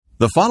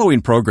The following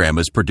program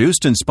is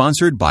produced and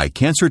sponsored by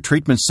Cancer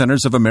Treatment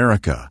Centers of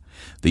America.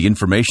 The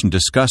information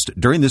discussed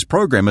during this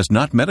program is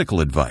not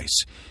medical advice.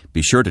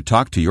 Be sure to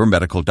talk to your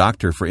medical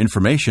doctor for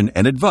information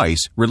and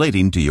advice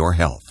relating to your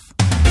health.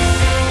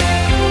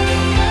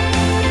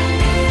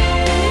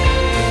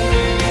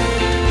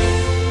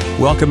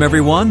 Welcome,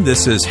 everyone.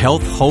 This is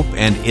Health, Hope,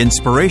 and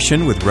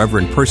Inspiration with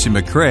Reverend Percy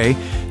McCray,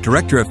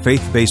 Director of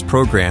Faith-Based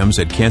Programs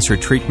at Cancer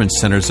Treatment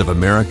Centers of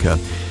America.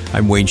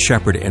 I'm Wayne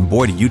Shepherd, and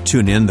boy, did you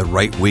tune in the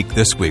right week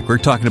this week. We're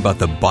talking about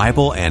the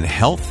Bible and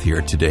health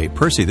here today.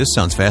 Percy, this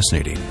sounds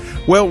fascinating.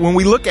 Well, when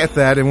we look at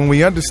that and when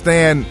we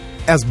understand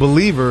as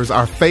believers,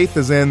 our faith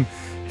is in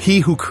He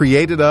who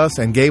created us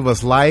and gave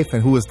us life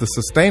and who is the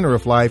sustainer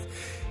of life,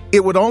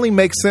 it would only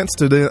make sense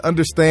to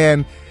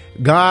understand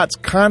God's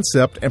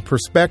concept and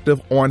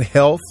perspective on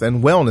health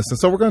and wellness. And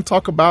so we're going to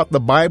talk about the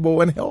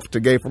Bible and health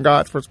today from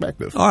God's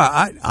perspective. All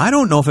right, I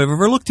don't know if I've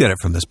ever looked at it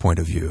from this point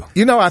of view.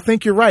 You know, I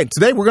think you're right.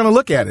 Today we're going to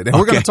look at it, and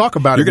we're going to talk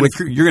about You're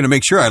going to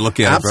make sure I look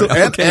at absolutely,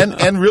 it. Right?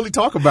 Okay. And really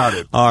talk about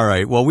it. All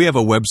right. Well, we have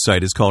a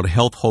website. It's called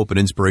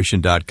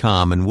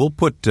healthhopeandinspiration.com, and we'll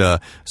put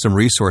some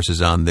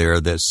resources on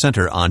there that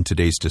center on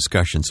today's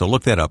discussion. So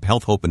look that up,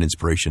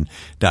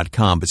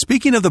 healthhopeandinspiration.com. But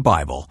speaking of the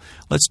Bible,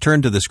 let's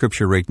turn to the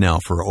scripture right now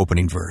for our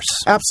opening verse.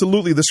 Absolutely.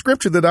 The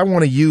scripture that I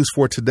want to use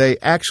for today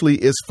actually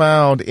is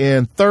found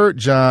in 3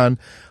 John,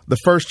 the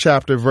first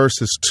chapter,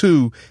 verses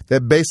 2,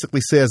 that basically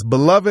says,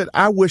 "Beloved,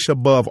 I wish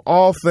above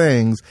all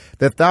things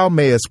that thou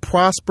mayest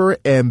prosper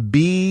and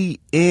be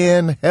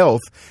in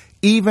health,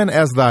 even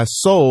as thy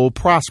soul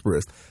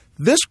prospereth."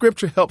 This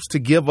scripture helps to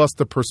give us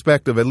the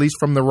perspective, at least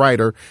from the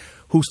writer,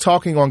 who's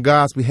talking on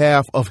God's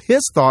behalf, of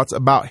his thoughts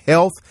about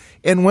health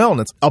and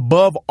wellness.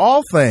 Above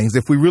all things,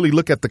 if we really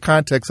look at the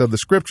context of the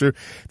scripture,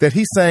 that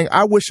he's saying,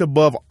 I wish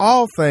above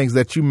all things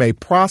that you may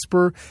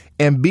prosper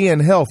and be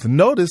in health.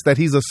 Notice that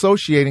he's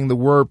associating the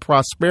word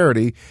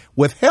prosperity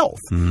with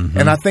health. Mm-hmm.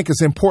 And I think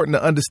it's important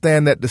to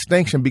understand that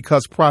distinction,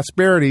 because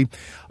prosperity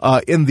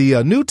in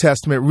the New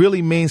Testament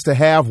really means to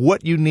have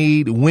what you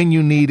need when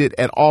you need it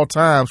at all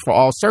times for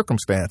all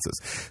circumstances.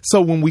 So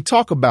when we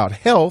talk about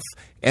health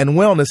and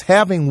wellness,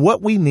 having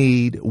what we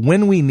need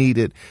when we need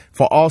it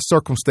for all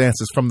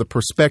circumstances from the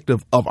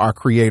perspective of our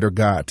Creator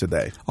God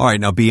today. All right,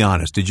 now be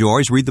honest. Did you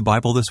always read the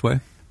Bible this way?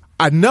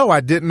 I know I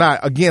did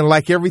not. Again,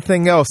 like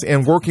everything else,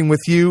 in working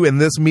with you in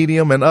this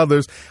medium and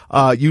others,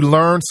 you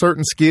learn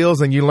certain skills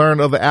and you learn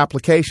other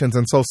applications.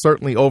 And so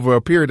certainly over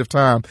a period of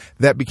time,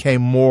 that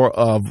became more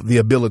of the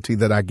ability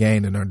that I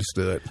gained and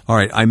understood. All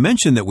right. I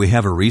mentioned that we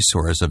have a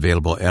resource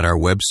available at our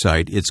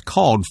website. It's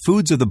called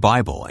Foods of the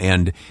Bible,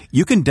 and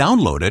you can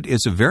download it.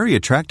 It's a very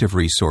attractive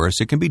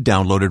resource. It can be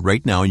downloaded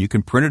right now, and you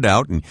can print it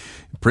out and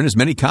print as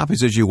many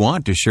copies as you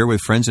want to share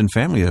with friends and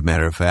family, as a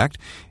matter of fact.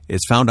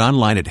 It's found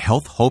online at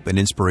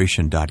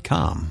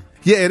healthhopeandinspiration.com.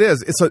 Yeah, it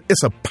is.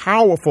 It's a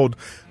powerful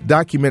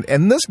document,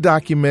 and this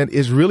document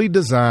is really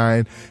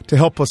designed to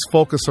help us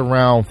focus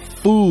around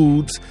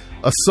foods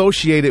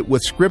associated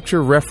with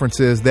scripture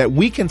references that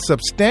we can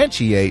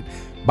substantiate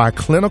by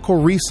clinical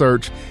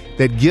research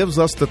that gives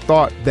us the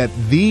thought that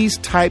these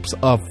types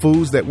of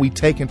foods that we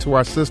take into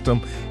our system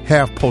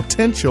have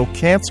potential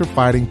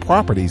cancer-fighting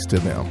properties to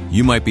them.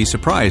 You might be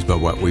surprised by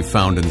what we've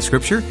found in the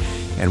scripture,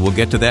 and we'll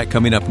get to that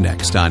coming up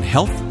next on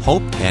Health,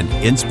 Hope, and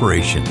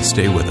Inspiration.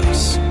 Stay with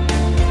us.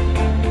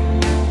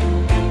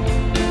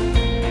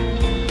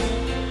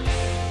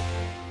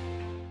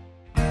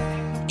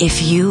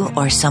 If you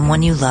or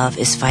someone you love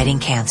is fighting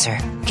cancer,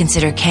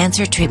 consider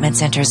Cancer Treatment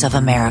Centers of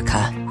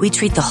America. We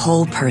treat the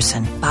whole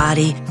person,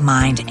 body,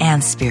 mind,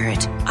 and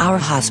spirit. Our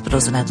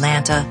hospitals in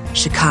Atlanta,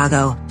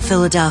 Chicago,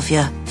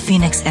 Philadelphia,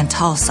 Phoenix, and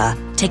Tulsa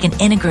take an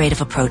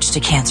integrative approach to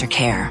cancer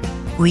care.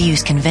 We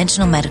use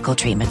conventional medical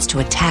treatments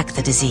to attack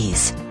the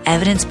disease,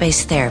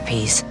 evidence-based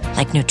therapies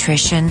like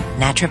nutrition,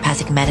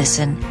 naturopathic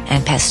medicine,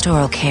 and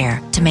pastoral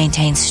care to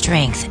maintain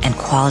strength and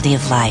quality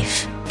of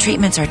life.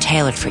 Treatments are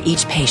tailored for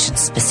each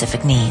patient's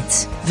specific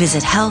needs.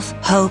 Visit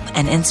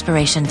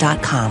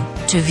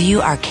healthhopeandinspiration.com to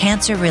view our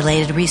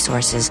cancer-related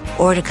resources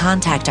or to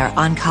contact our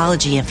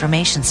oncology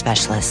information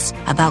specialists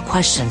about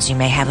questions you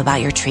may have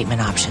about your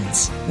treatment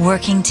options.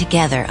 Working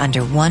together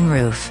under one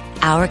roof,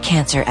 our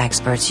cancer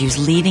experts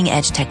use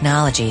leading-edge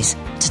technologies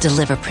to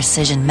deliver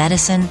precision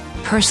medicine,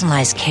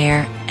 personalized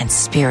care, and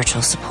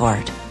spiritual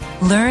support.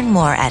 Learn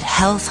more at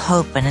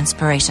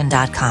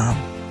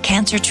healthhopeandinspiration.com.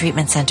 Cancer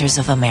Treatment Centers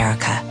of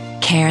America.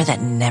 Care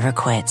that never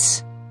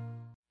quits.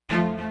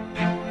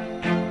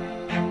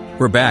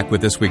 We're back with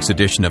this week's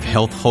edition of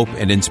Health, Hope,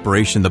 and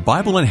Inspiration. The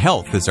Bible and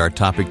health is our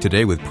topic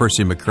today with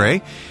Percy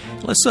McCray.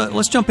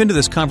 Let's jump into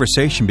this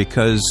conversation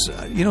because,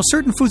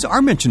 certain foods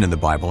are mentioned in the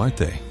Bible, aren't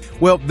they?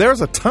 Well,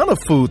 there's a ton of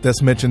food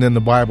that's mentioned in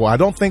the Bible. I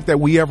don't think that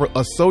we ever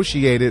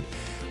associated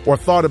or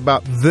thought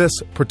about this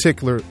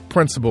particular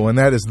principle, and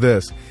that is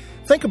this.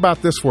 Think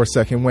about this for a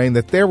second, Wayne,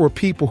 that there were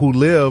people who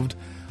lived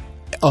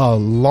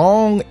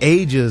long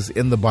ages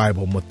in the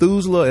Bible.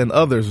 Methuselah and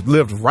others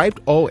lived ripe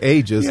old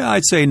ages. Yeah,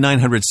 I'd say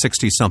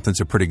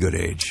 960-something's a pretty good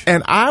age.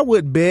 And I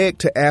would beg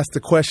to ask the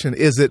question,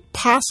 is it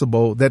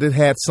possible that it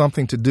had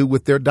something to do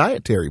with their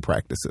dietary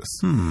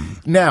practices?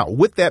 Now,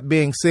 with that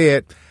being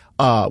said,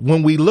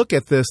 when we look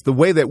at this, the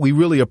way that we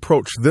really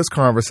approach this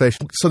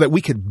conversation so that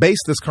we could base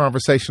this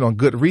conversation on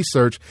good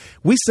research,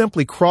 we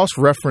simply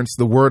cross-reference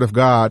the Word of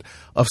God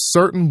of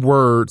certain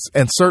words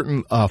and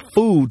certain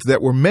foods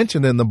that were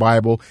mentioned in the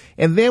Bible,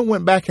 and then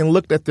went back and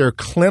looked at their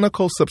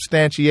clinical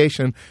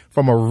substantiation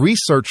from a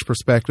research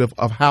perspective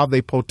of how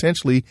they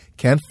potentially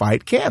can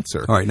fight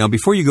cancer. All right. Now,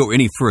 before you go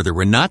any further,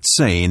 we're not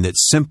saying that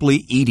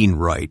simply eating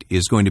right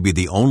is going to be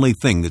the only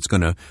thing that's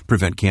going to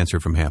prevent cancer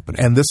from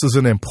happening. And this is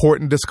an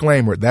important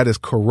disclaimer. That is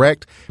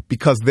correct,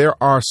 because there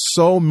are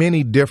so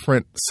many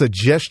different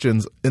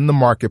suggestions in the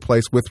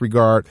marketplace with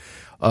regard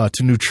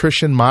to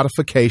nutrition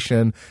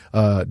modification,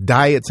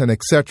 diets, and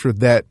etc.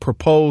 that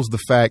propose the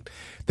fact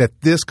that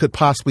this could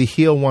possibly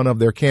heal one of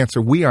their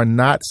cancer. We are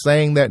not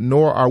saying that,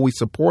 nor are we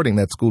supporting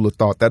that school of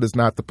thought. That is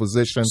not the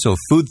position. So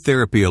food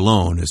therapy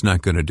alone is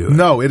not going to do it.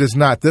 No, it is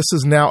not. This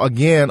is now,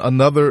 again,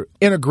 another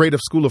integrative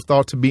school of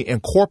thought to be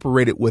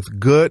incorporated with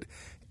good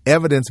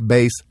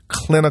evidence-based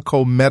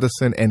clinical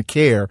medicine and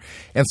care.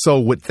 And so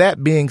with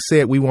that being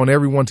said, we want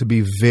everyone to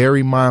be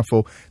very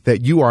mindful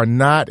that you are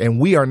not, and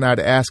we are not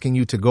asking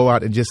you to go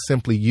out and just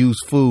simply use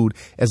food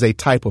as a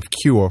type of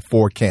cure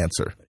for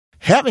cancer.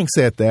 Having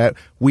said that,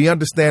 we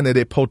understand that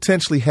it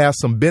potentially has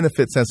some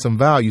benefits and some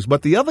values.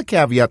 But the other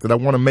caveat that I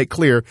want to make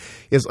clear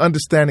is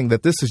understanding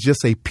that this is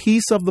just a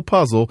piece of the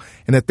puzzle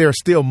and that there's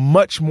still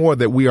much more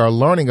that we are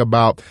learning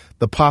about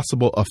the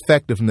possible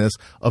effectiveness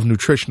of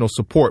nutritional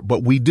support.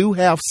 But we do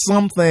have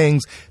some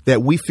things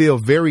that we feel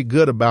very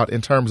good about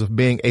in terms of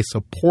being a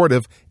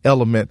supportive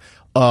element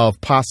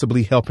of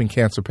possibly helping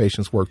cancer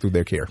patients work through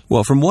their care.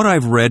 Well, from what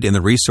I've read in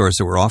the resource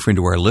that we're offering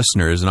to our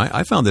listeners, and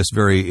I found this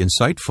very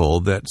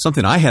insightful, that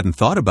something I hadn't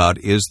thought about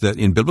is that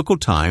in biblical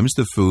times,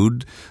 the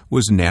food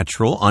was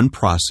natural,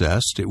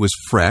 unprocessed, it was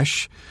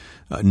fresh,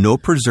 no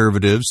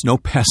preservatives, no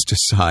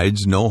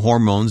pesticides, no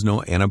hormones,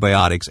 no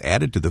antibiotics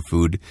added to the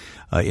food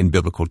in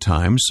biblical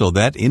times. So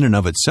that in and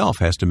of itself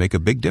has to make a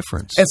big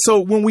difference. And so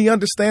when we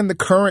understand the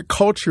current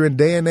culture and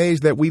day and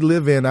age that we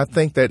live in, I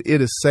think that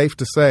it is safe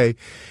to say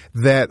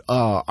that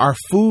our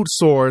food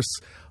source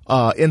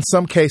in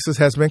some cases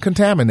has been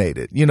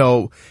contaminated,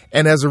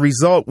 and as a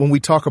result, when we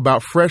talk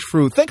about fresh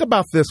fruit, think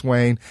about this,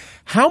 Wayne,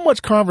 how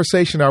much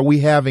conversation are we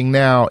having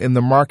now in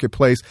the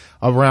marketplace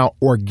around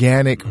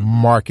organic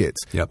markets,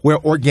 where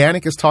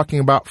organic is talking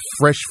about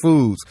fresh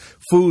foods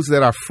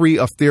that are free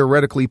of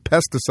theoretically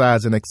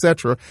pesticides and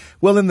etc.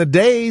 Well, in the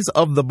days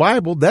of the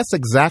Bible, that's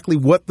exactly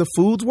what the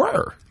foods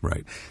were.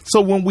 Right.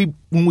 So when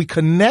we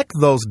connect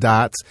those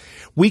dots,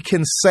 we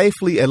can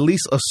safely at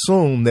least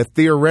assume that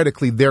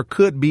theoretically there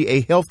could be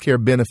a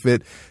healthcare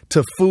benefit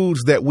to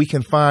foods that we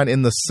can find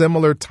in the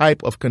similar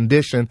type of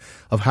condition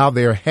of how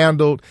they are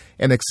handled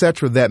and et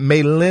cetera that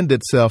may lend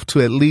itself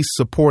to at least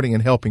supporting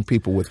and helping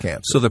people with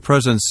cancer. So the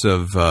presence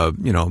of,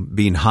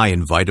 being high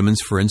in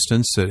vitamins, for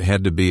instance, it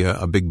had to be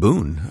a big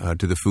boon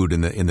to the food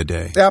in the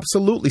day.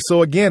 Absolutely.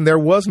 So again, there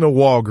was no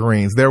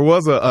Walgreens. There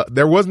was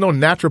no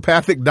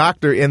naturopathic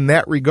doctor in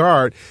that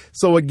regard.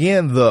 So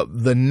again,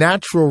 the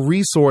natural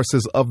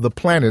resources of the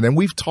planet, and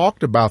we've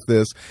talked about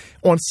this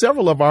on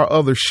several of our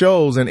other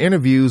shows and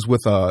interviews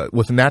with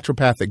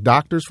naturopathic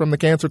doctors from the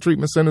Cancer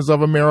Treatment Centers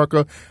of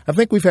America. I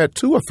think we've had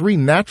 2 or 3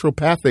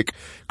 naturopathic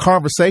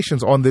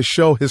conversations on this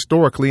show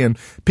historically, and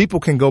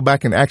people can go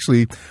back and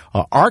actually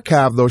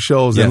archive those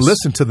shows and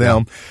listen to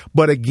them. Yeah.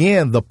 But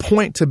again, the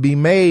point to be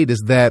made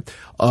is that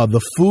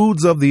the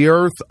foods of the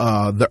earth,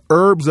 the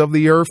herbs of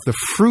the earth, the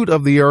fruit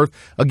of the earth,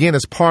 again,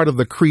 is part of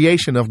the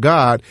creation of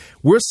God.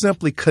 We're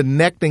simply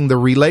connecting the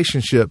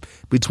relationship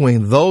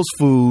between those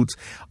foods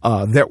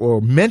that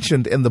were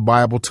mentioned in the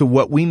Bible to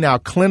what we now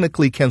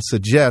clinically can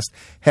suggest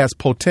has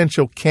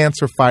potential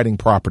cancer-fighting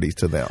properties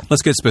to them.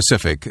 Let's get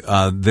specific.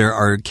 There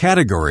are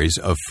categories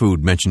of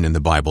food mentioned in the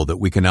Bible that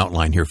we can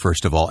outline here,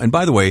 first of all. And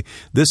by the way,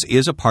 this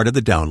is a part of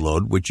the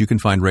download, which you can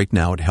find right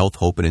now at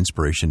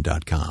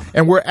healthhopeandinspiration.com.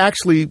 And we're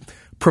actually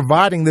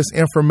providing this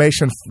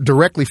information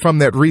directly from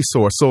that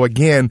resource. So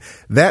again,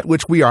 that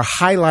which we are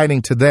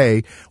highlighting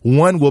today,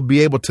 one will be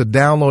able to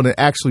download and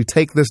actually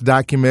take this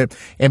document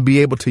and be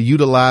able to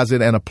utilize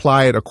it and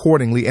apply it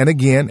accordingly. And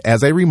again,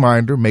 as a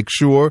reminder, make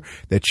sure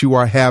that you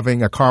are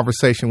having a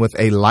conversation with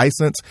a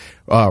licensed,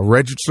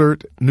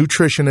 registered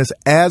nutritionist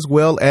as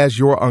well as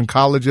your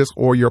oncologist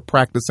or your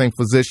practicing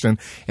physician,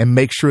 and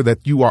make sure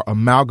that you are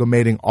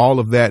amalgamating all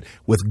of that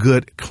with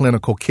good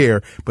clinical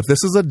care. But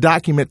this is a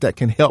document that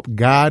can help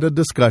guide a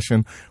discussion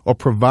discussion or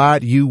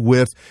provide you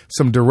with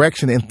some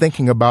direction in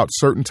thinking about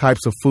certain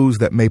types of foods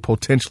that may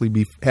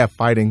potentially have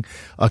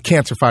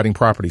cancer-fighting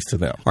properties to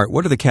them. All right,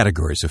 what are the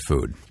categories of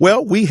food?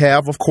 Well, we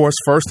have, of course,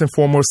 first and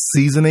foremost,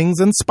 seasonings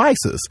and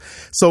spices.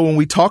 So when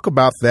we talk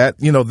about that,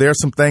 there are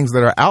some things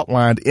that are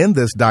outlined in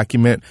this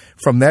document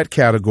from that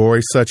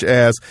category, such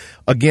as,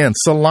 again,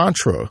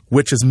 cilantro,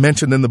 which is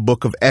mentioned in the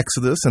book of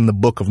Exodus and the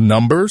book of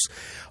Numbers.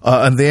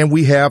 And then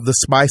we have the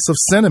spice of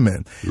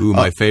cinnamon. Ooh,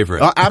 my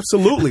favorite.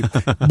 Absolutely.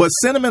 But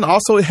cinnamon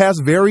also has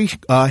very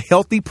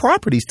healthy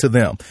properties to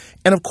them.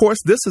 And of course,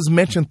 this is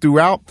mentioned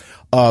throughout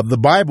the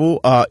Bible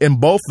in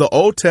both the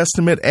Old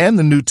Testament and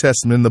the New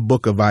Testament, in the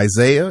book of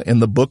Isaiah, in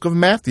the book of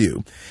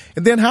Matthew.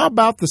 And then how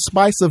about the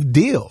spice of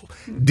dill?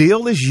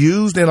 Dill is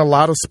used in a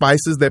lot of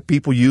spices that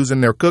people use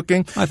in their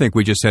cooking. I think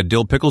we just had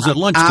dill pickles at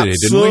lunch today,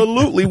 didn't we?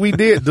 Absolutely, we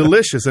did.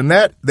 Delicious. And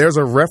there's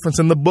a reference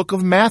in the book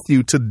of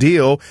Matthew to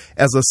dill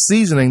as a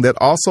seasoning that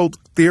also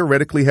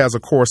theoretically has a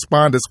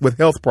correspondence with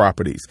health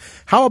properties.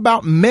 How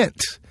about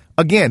mint?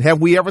 Again, have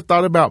we ever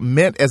thought about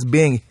mint as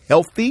being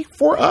healthy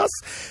for us?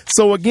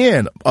 So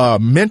again,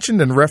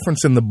 mentioned and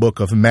referenced in the book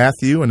of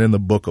Matthew and in the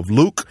book of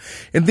Luke.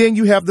 And then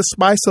you have the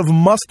spice of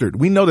mustard.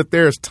 We know that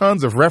there's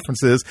tons of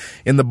references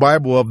in the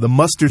Bible of the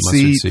mustard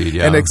seed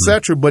yeah. and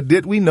etc. But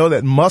did we know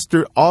that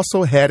mustard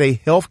also had a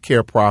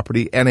healthcare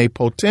property and a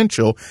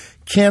potential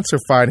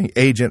cancer-fighting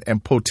agent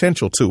and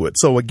potential to it?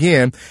 So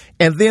again,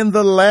 and then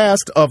the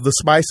last of the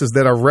spices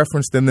that are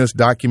referenced in this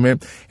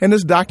document, and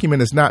this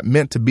document is not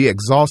meant to be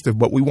exhaustive,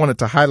 but we wanted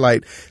to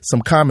highlight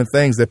some common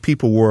things that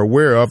people were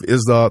aware of,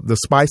 is the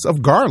spice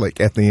of garlic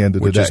at the end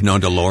of the day. Which is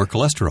known to lower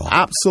cholesterol.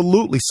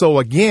 Absolutely. So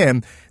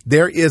again,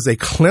 there is a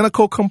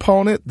clinical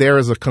component. There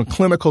is a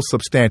clinical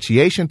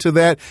substantiation to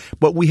that,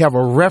 but we have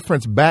a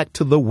reference back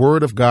to the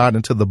Word of God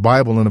and to the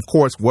Bible. And of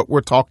course, what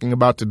we're talking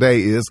about today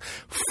is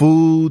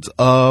foods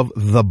of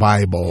the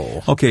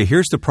Bible. Okay,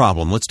 here's the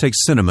problem. Let's take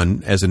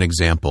cinnamon as an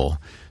example.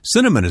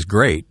 Cinnamon is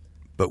great,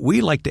 but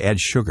we like to add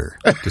sugar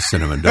to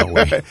cinnamon, don't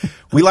we?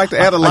 We like to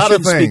add a lot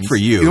of things. I shouldn't speak for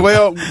you.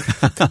 Well,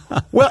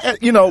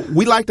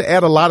 we like to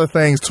add a lot of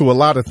things to a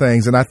lot of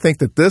things. And I think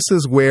that this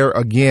is where,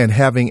 again,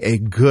 having a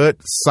good,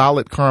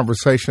 solid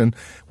conversation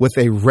with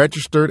a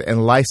registered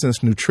and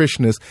licensed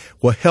nutritionist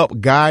will help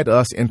guide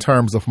us in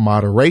terms of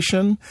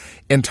moderation,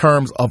 in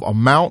terms of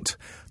amount.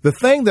 The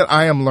thing that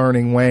I am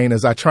learning, Wayne,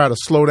 as I try to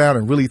slow down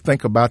and really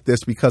think about this,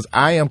 because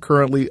I am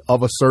currently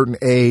of a certain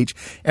age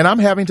and I'm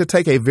having to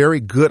take a very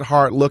good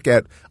hard look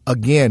at,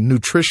 again,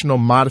 nutritional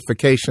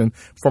modification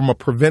from a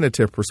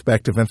preventative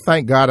perspective. And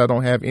thank God I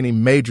don't have any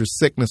major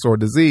sickness or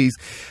disease.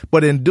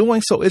 But in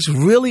doing so, it's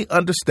really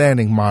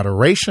understanding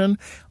moderation,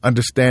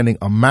 understanding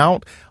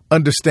amount,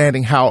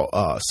 understanding how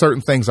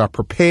certain things are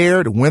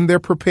prepared, when they're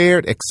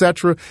prepared,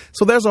 etc.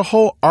 So there's a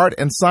whole art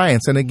and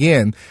science. And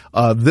again,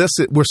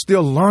 we're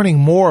still learning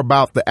more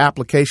about the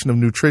application of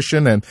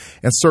nutrition and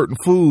certain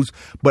foods,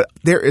 but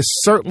there is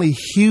certainly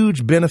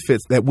huge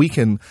benefits that we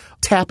can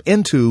tap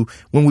into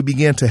when we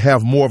begin to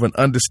have more of an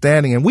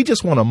understanding. And we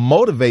just want to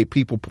motivate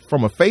people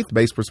from a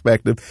faith-based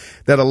perspective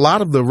that a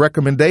lot of the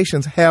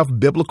recommendations have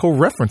biblical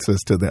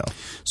references to them.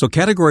 So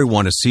category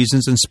 1 is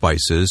seasons and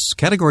spices.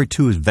 Category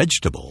 2 is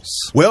vegetables.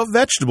 Well,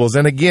 vegetables.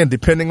 And again,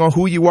 depending on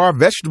who you are,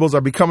 vegetables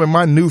are becoming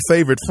my new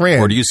favorite friend.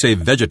 Or do you say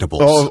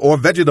vegetables? Or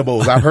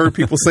vegetables. I've heard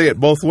people say it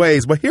both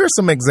ways. But here are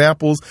some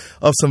examples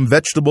of some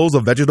vegetables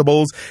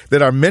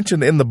that are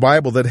mentioned in the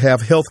Bible that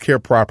have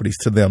healthcare properties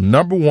to them.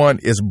 Number 1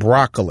 is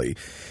broccoli.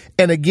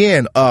 And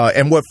again,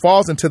 and what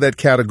falls into that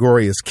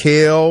category is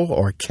kale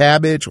or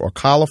cabbage or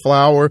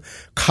cauliflower,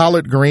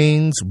 collard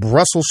greens,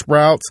 Brussels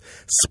sprouts,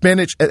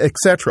 spinach,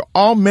 etc.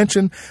 All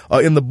mentioned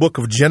in the book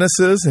of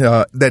Genesis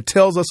that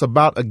tells us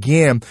about,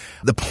 again,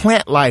 the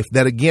plant life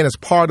that, again, is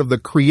part of the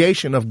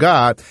creation of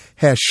God,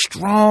 has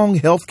strong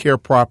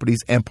healthcare properties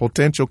and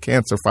potential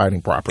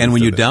cancer-fighting properties. And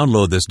when you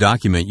download this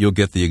document, you'll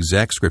get the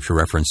exact scripture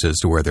references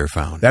to where they're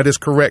found. That is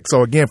correct.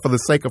 So again, for the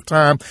sake of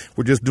time,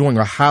 we're just doing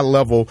a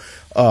high-level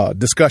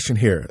discussion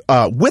here.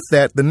 With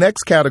that, the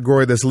next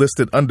category that's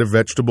listed under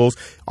vegetables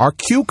are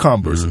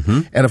cucumbers.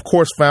 Mm-hmm. And of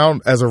course,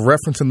 found as a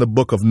reference in the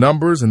book of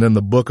Numbers and in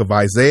the book of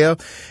Isaiah.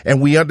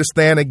 And we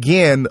understand,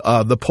 again,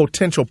 the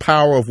potential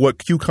power of what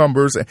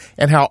cucumbers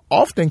and how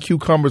often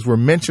cucumbers were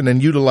mentioned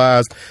and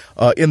utilized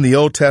in the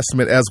Old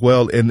Testament as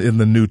well in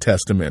the New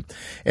Testament.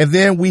 And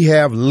then we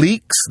have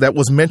leeks that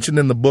was mentioned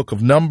in the book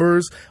of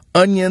Numbers,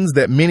 onions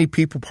that many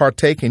people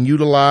partake and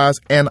utilize,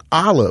 and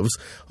olives,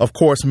 of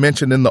course,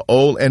 mentioned in the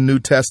Old and New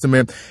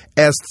Testament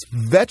as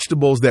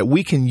vegetables that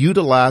we can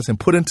utilize and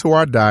put into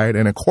our diet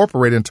and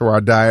incorporate into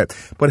our diet,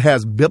 but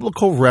has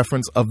biblical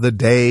reference of the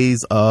days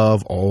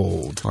of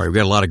old. All right, we've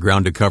got a lot of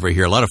ground to cover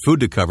here, a lot of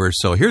food to cover.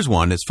 So here's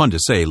one. It's fun to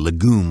say,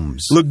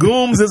 legumes.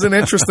 Legumes is an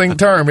interesting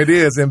term. It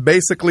is. And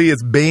basically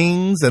it's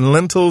beans and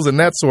lentils and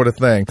that sort of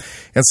thing.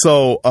 And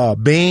so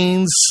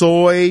beans,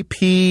 soy,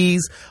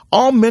 peas,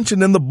 all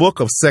mentioned in the book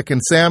of 2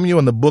 Samuel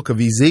and the book of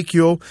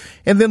Ezekiel,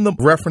 and then the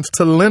reference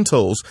to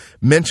lentils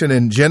mentioned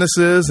in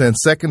Genesis and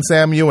 2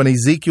 Samuel and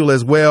Ezekiel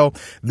as well.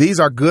 These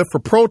are good for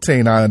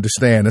protein, I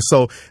understand. And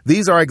so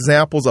these are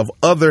examples of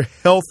other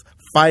health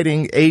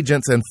fighting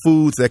agents and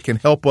foods that can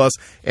help us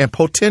and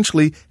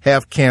potentially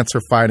have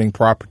cancer-fighting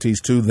properties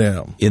to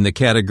them. In the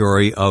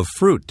category of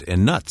fruit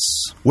and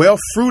nuts. Well,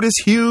 fruit is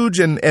huge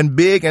and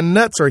big, and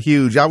nuts are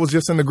huge. I was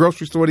just in the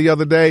grocery store the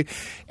other day,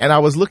 and I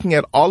was looking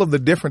at all of the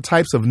different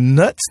types of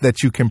nuts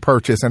that you can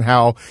purchase and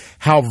how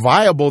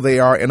viable they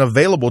are and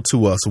available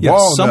to us. Yeah,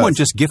 someone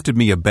just gifted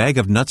me a bag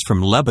of nuts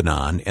from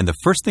Lebanon, and the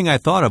first thing I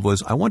thought of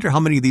was, I wonder how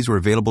many of these were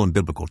available in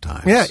biblical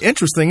times. Yeah,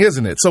 interesting,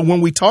 isn't it? So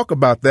when we talk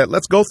about that,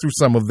 let's go through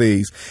some of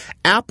these.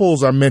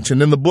 Apples are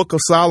mentioned in the book of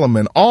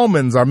Solomon.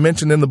 Almonds are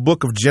mentioned in the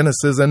book of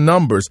Genesis and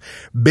Numbers.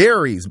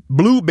 Berries,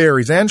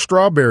 blueberries, and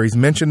strawberries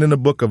mentioned in the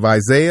book of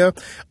Isaiah.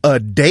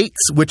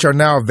 Dates, which are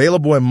now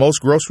available in most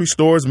grocery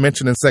stores,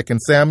 mentioned in 2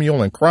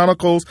 Samuel and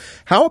Chronicles.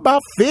 How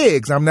about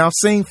figs? I'm now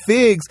seeing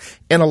figs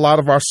in a lot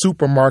of our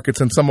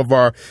supermarkets and some of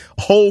our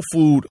whole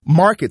food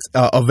markets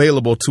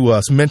available to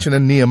us, mentioned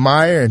in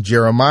Nehemiah and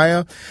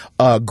Jeremiah.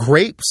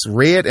 Grapes,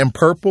 red and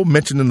purple,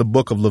 mentioned in the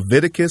book of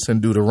Leviticus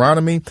and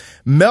Deuteronomy.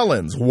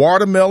 Melons,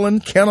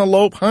 watermelon,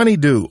 cantaloupe,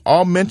 honeydew,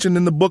 all mentioned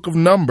in the book of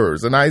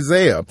Numbers and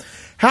Isaiah.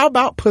 How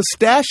about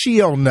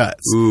pistachio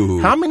nuts?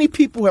 Ooh. How many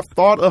people have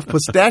thought of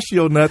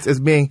pistachio nuts as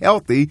being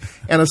healthy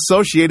and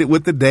associated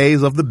with the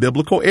days of the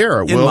biblical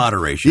era? In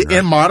moderation. Right?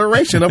 In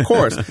moderation, of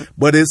course.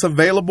 But it's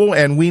available,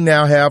 and we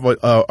now have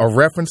a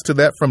reference to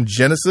that from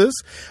Genesis.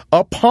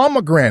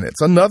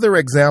 Pomegranates, another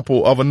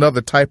example of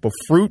another type of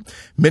fruit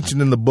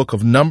mentioned in the book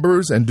of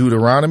Numbers and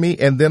Deuteronomy.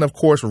 And then, of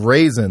course,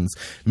 raisins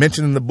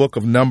mentioned in the book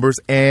of Numbers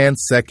and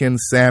 2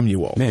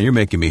 Samuel. Man, you're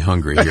making me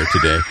hungry here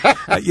today.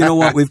 You know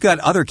what? We've got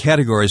other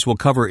categories we'll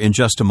cover in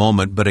just a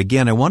moment. But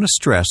again, I want to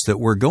stress that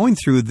we're going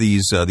through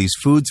these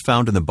foods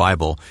found in the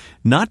Bible,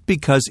 not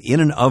because in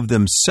and of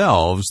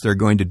themselves they're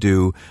going to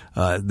do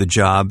the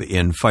job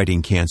in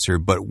fighting cancer,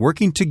 but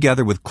working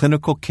together with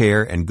clinical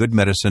care and good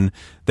medicine,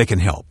 they can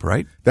help,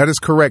 right? That is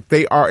correct.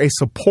 They are a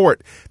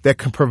support that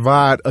can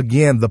provide,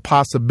 again, the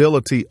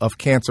possibility of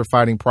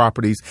cancer-fighting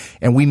properties,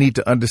 and we need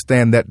to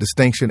understand that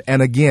distinction.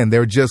 And again,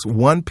 they're just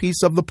one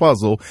piece of the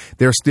puzzle.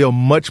 There's still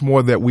much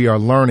more that we are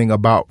learning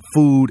about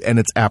food and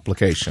its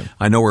application.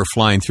 I know we're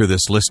flying through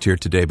this list here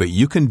today, but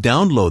you can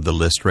download the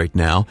list right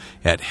now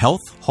at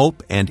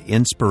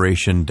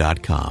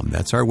healthhopeandinspiration.com.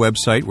 That's our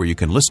website where you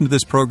can listen to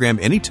this program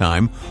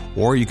anytime,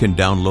 or you can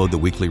download the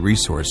weekly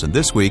resource. And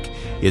this week,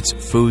 it's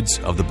Foods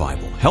of the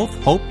Bible.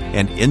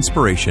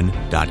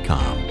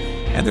 healthhopeandinspiration.com.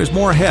 And there's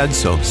more ahead,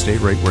 so stay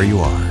right where you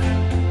are.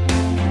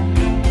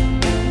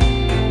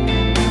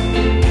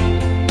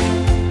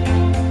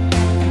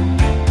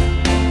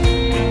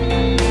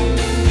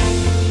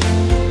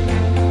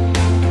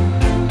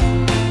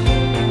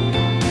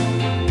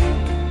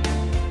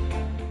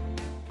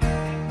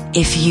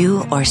 If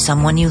you or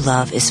someone you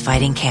love is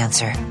fighting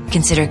cancer,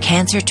 consider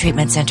Cancer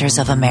Treatment Centers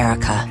of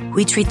America.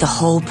 We treat the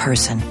whole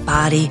person,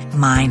 body,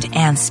 mind,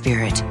 and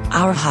spirit.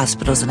 Our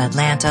hospitals in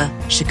Atlanta,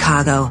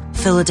 Chicago,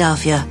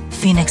 Philadelphia,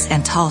 Phoenix,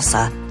 and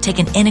Tulsa take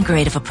an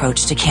integrative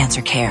approach to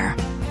cancer care.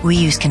 We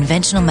use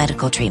conventional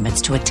medical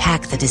treatments to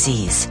attack the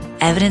disease,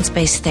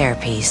 evidence-based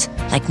therapies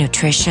like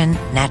nutrition,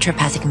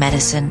 naturopathic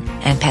medicine,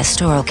 and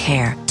pastoral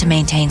care to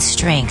maintain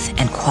strength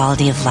and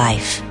quality of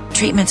life.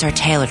 Treatments are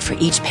tailored for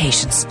each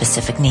patient's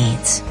specific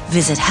needs.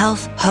 Visit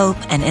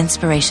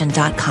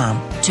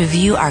healthhopeandinspiration.com to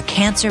view our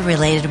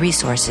cancer-related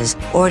resources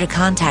or to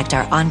contact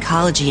our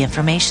oncology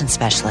information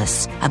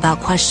specialists about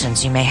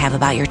questions you may have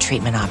about your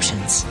treatment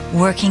options.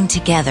 Working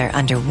together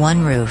under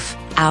one roof,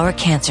 our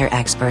cancer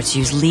experts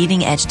use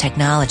leading-edge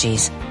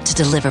technologies to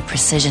deliver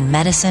precision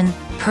medicine,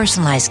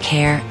 personalized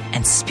care,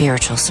 and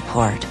spiritual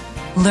support.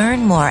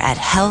 Learn more at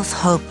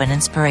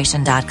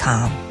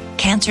healthhopeandinspiration.com.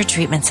 Cancer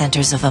Treatment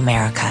Centers of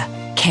America.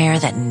 Care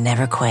that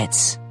never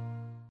quits.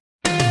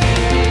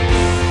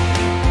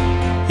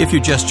 If you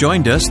just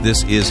joined us,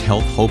 this is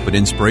Health, Hope, and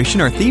Inspiration.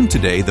 Our theme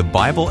today, the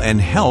Bible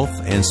and health,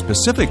 and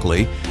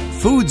specifically,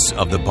 foods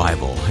of the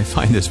Bible. I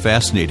find this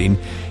fascinating,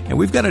 and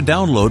we've got a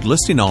download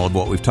listing all of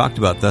what we've talked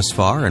about thus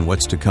far and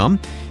what's to come.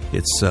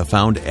 It's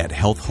found at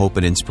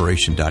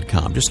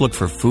healthhopeandinspiration.com. Just look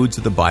for Foods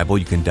of the Bible.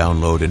 You can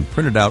download and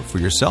print it out for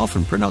yourself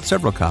and print out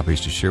several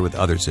copies to share with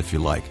others if you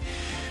like.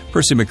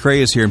 Percy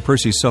McRae is here, and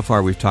Percy, so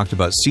far we've talked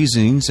about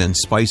seasonings and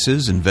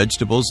spices and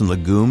vegetables and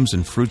legumes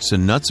and fruits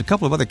and nuts, a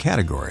couple of other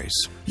categories.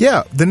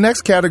 Yeah, the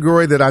next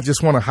category that I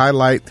just want to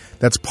highlight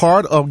that's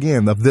part,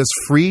 again, of this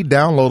free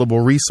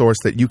downloadable resource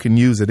that you can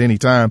use at any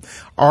time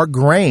are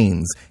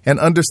grains and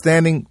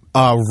understanding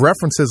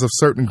references of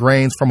certain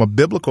grains from a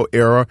biblical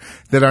era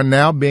that are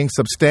now being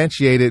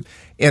substantiated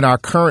in our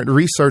current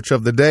research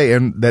of the day,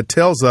 and that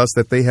tells us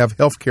that they have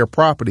healthcare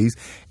properties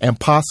and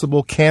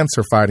possible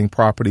cancer-fighting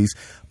properties.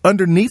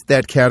 Underneath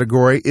that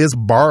category is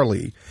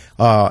barley,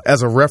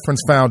 as a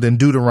reference found in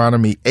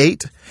Deuteronomy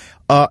 8.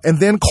 And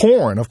then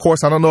corn. Of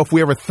course, I don't know if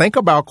we ever think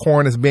about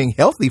corn as being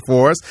healthy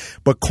for us,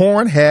 but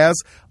corn has,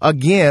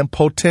 again,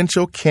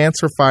 potential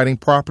cancer-fighting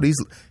properties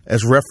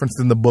as referenced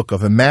in the book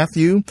of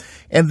Matthew.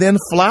 And then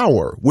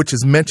flour, which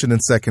is mentioned in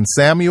 2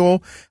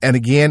 Samuel and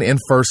again in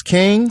 1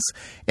 Kings.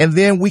 And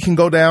then we can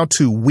go down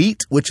to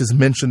wheat, which is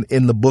mentioned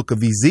in the book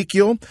of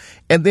Ezekiel.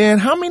 And then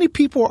how many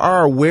people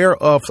are aware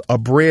of a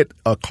bread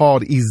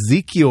called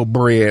Ezekiel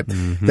bread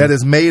that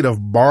is made of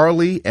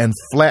barley and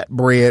flat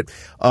bread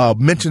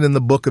mentioned in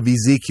the book of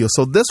Ezekiel?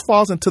 So this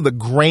falls into the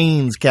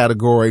grains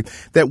category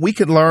that we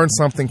could learn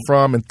something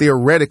from and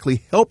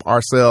theoretically help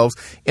ourselves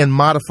in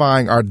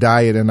modifying our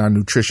diet and our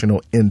nutritional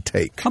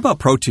intake. How about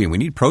protein? We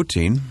need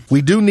protein.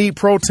 We do need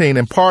protein,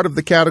 and part of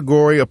the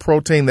category of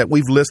protein that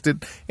we've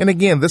listed, and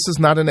again, this is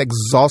not an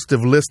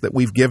exhaustive list that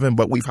we've given,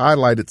 but we've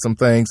highlighted some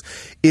things,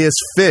 is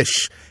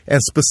fish. And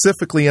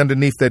specifically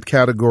underneath that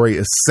category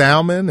is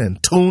salmon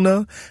and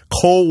tuna,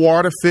 cold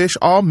water fish,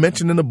 all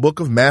mentioned in the book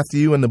of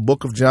Matthew and the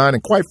book of John,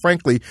 and quite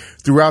frankly,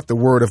 throughout the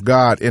Word of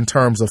God in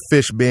terms of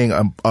fish being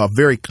a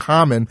very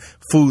common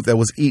food that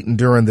was eaten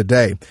during the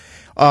day.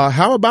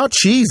 How about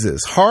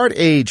cheeses?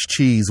 Hard-aged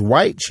cheese,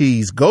 white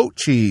cheese, goat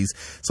cheese.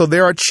 So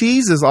there are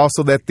cheeses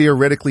also that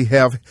theoretically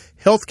have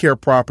healthcare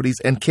properties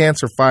and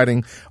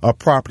cancer-fighting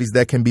properties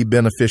that can be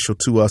beneficial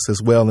to us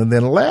as well. And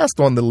then last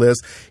on the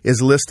list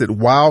is listed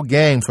wild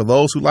game for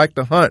those who like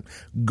to hunt.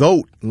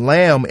 Goat,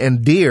 lamb,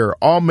 and deer,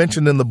 all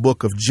mentioned in the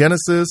book of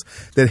Genesis,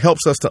 that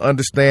helps us to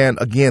understand,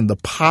 again, the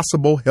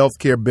possible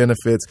healthcare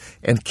benefits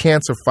and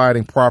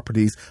cancer-fighting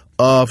properties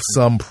of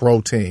some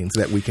proteins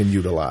that we can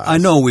utilize. I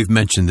know we've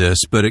mentioned this,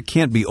 but it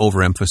can't be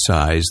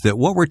overemphasized that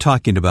what we're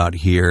talking about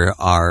here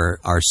are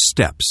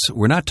steps.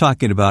 We're not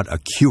talking about a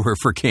cure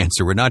for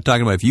cancer. We're not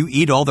talking about if you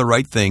eat all the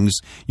right things,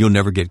 you'll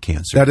never get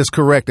cancer. That is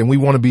correct. And we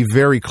want to be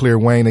very clear,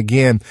 Wayne,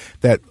 again,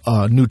 that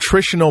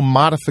nutritional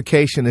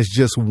modification is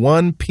just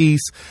one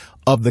piece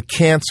of the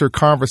cancer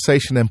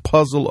conversation and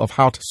puzzle of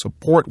how to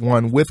support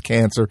one with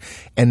cancer,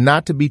 and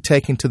not to be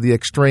taken to the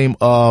extreme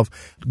of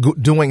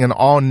doing an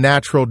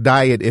all-natural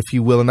diet, if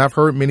you will. And I've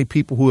heard many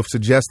people who have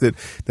suggested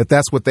that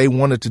that's what they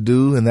wanted to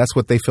do and that's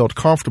what they felt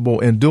comfortable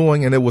in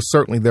doing, and it was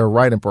certainly their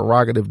right and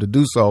prerogative to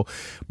do so.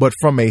 But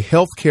from a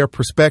healthcare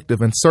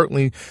perspective, and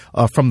certainly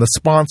from the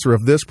sponsor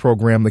of this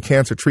program, the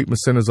Cancer Treatment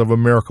Centers of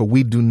America,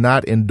 we do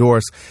not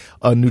endorse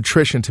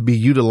nutrition to be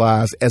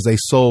utilized as a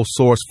sole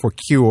source for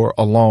cure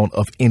alone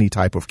of any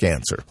type of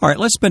cancer. All right,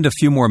 let's spend a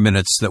few more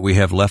minutes that we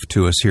have left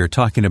to us here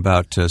talking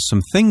about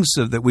some things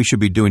that we should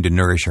be doing to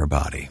nourish our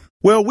body.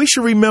 Well, we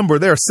should remember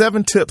there are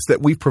 7 tips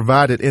that we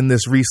provided in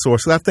this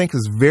resource that I think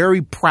is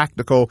very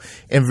practical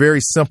and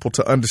very simple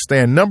to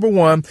understand. Number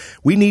 1,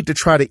 we need to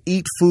try to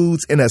eat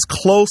foods in as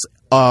close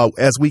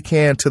as we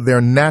can to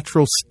their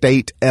natural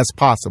state as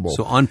possible.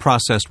 So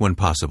unprocessed when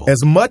possible.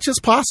 As much as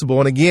possible.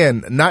 And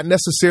again, not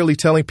necessarily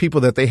telling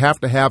people that they have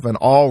to have an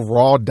all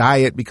raw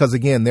diet, because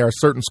again, there are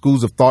certain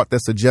schools of thought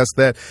that suggest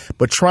that,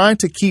 but trying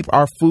to keep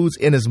our foods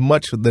in as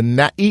much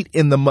eat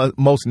in the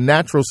most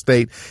natural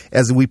state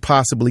as we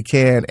possibly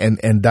can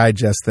and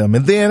digest them.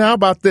 And then how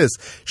about this?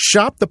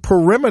 Shop the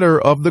perimeter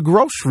of the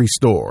grocery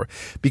store,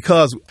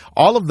 because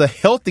all of the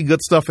healthy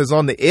good stuff is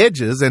on the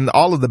edges and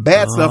all of the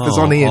bad stuff is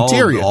on the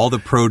interior. All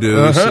the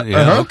produce.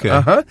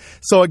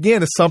 So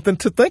again, it's something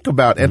to think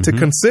about and to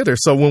consider.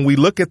 So when we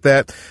look at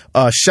that,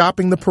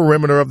 shopping the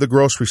perimeter of the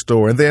grocery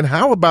store. And then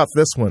how about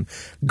this one?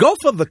 Go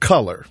for the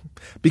color,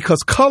 because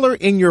color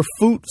in your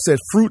fruits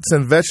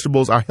and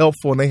vegetables are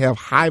helpful, and they have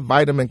high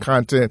vitamin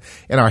content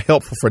and are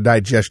helpful for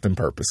digestion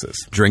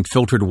purposes. Drink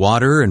filtered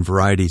water and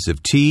varieties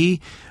of tea.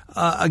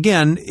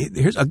 Again,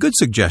 here's a good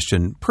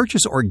suggestion.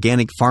 Purchase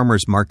organic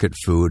farmers market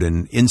food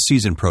and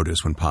in-season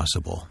produce when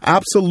possible.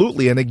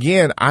 Absolutely. And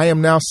again, I am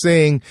now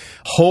seeing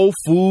whole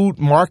food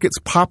markets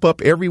pop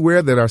up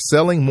everywhere that are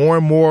selling more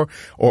and more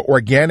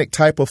organic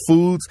type of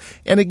foods.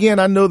 And again,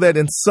 I know that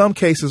in some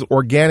cases,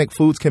 organic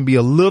foods can be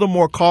a little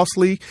more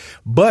costly,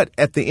 but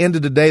at the end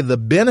of the day, the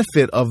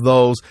benefit of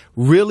those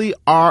really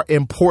are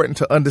important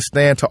to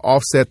understand to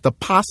offset the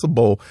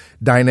possible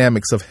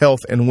dynamics of health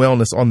and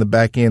wellness on the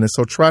back end. And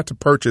so try to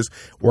purchase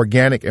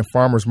organic and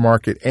farmers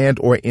market and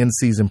or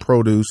in-season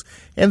produce.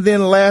 And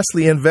then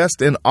lastly,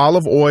 invest in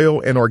olive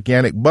oil and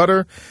organic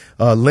butter,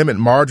 limit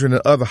margarine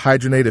and other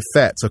hydrogenated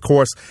fats. Of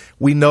course,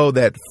 we know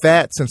that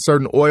fats and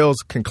certain oils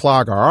can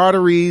clog our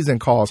arteries and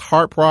cause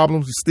heart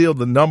problems. Still,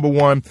 the number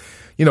one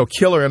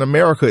killer in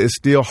America is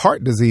still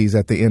heart disease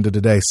at the end of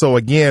the day. So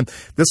again,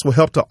 this will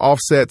help to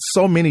offset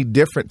so many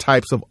different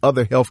types of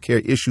other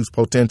healthcare issues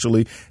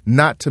potentially,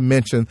 not to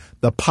mention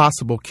the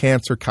possible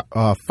cancer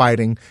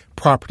fighting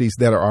properties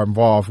that are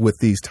involved with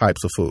these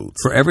types of foods.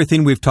 For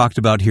everything we've talked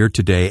about here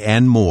today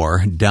and more,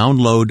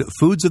 download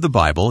Foods of the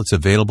Bible. It's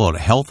available at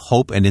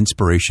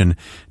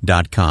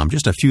healthhopeandinspiration.com.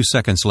 Just a few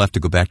seconds left to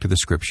go back to the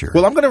scripture.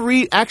 Well, I'm going to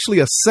read actually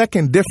a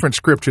second different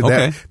scripture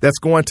that's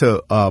going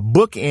to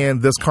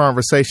bookend this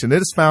conversation.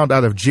 It is found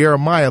out of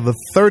Jeremiah, the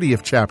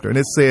 30th chapter, and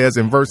it says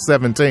in verse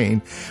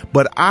 17,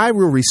 "But I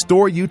will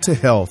restore you to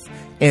health,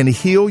 and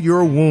heal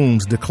your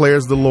wounds,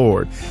 declares the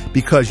Lord,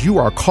 because you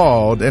are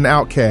called an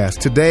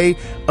outcast. Today,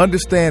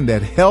 understand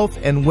that health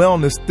and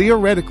wellness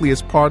theoretically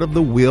is part of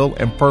the will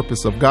and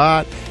purpose of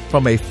God.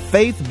 From a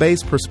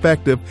faith-based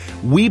perspective,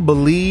 we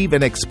believe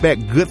and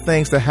expect good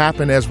things to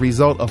happen as a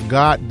result of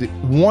God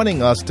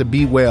wanting us to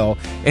be well,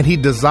 and He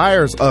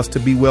desires us to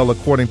be well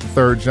according to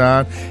 3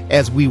 John.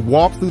 As we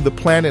walk through the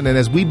planet and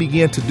as we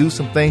begin to do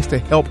some things to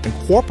help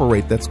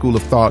incorporate that school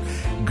of thought,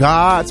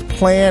 God's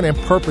plan and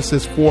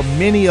purposes for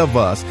many of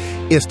us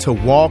is to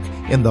walk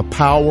in the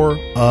power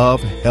of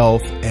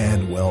health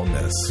and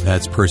wellness.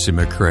 That's Percy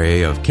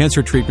McRae of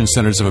Cancer Treatment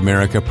Centers of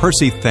America.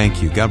 Percy,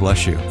 thank you. God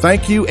bless you.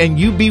 Thank you, and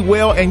you be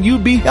well and you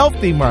be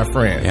healthy, my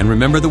friend. And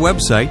remember the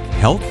website,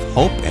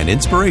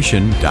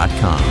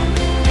 healthhopeandinspiration.com.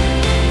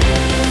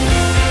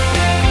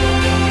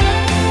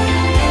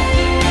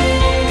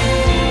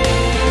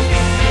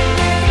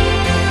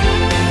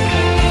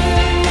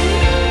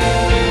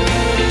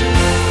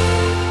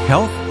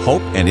 Health,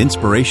 Hope, and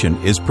Inspiration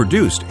is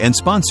produced and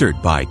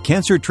sponsored by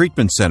Cancer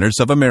Treatment Centers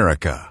of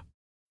America.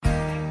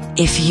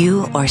 If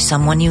you or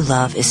someone you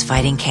love is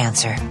fighting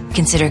cancer,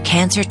 consider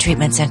Cancer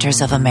Treatment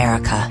Centers of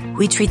America.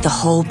 We treat the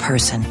whole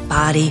person,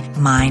 body,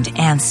 mind,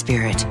 and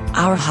spirit.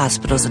 Our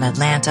hospitals in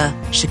Atlanta,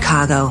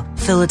 Chicago,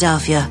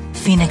 Philadelphia,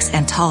 Phoenix,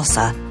 and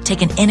Tulsa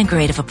take an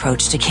integrative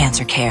approach to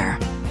cancer care.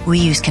 We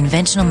use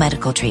conventional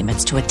medical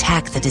treatments to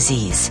attack the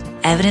disease,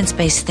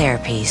 evidence-based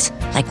therapies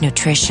like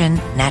nutrition,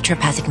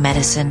 naturopathic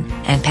medicine,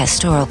 and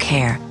pastoral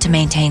care to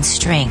maintain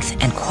strength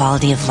and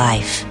quality of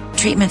life.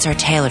 Treatments are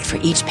tailored for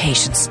each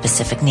patient's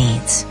specific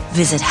needs.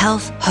 Visit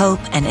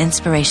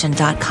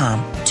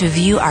healthhopeandinspiration.com to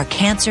view our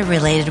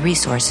cancer-related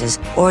resources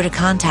or to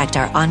contact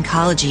our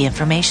oncology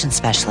information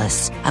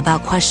specialists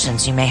about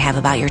questions you may have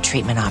about your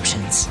treatment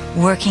options.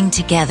 Working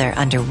together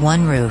under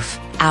one roof,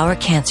 our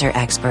cancer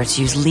experts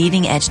use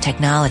leading-edge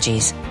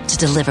technologies to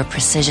deliver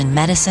precision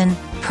medicine,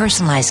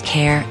 personalized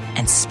care,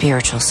 and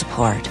spiritual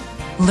support.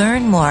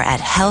 Learn more at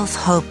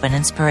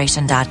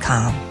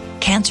healthhopeandinspiration.com.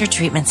 Cancer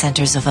Treatment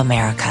Centers of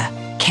America.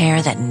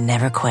 Care that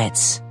never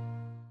quits.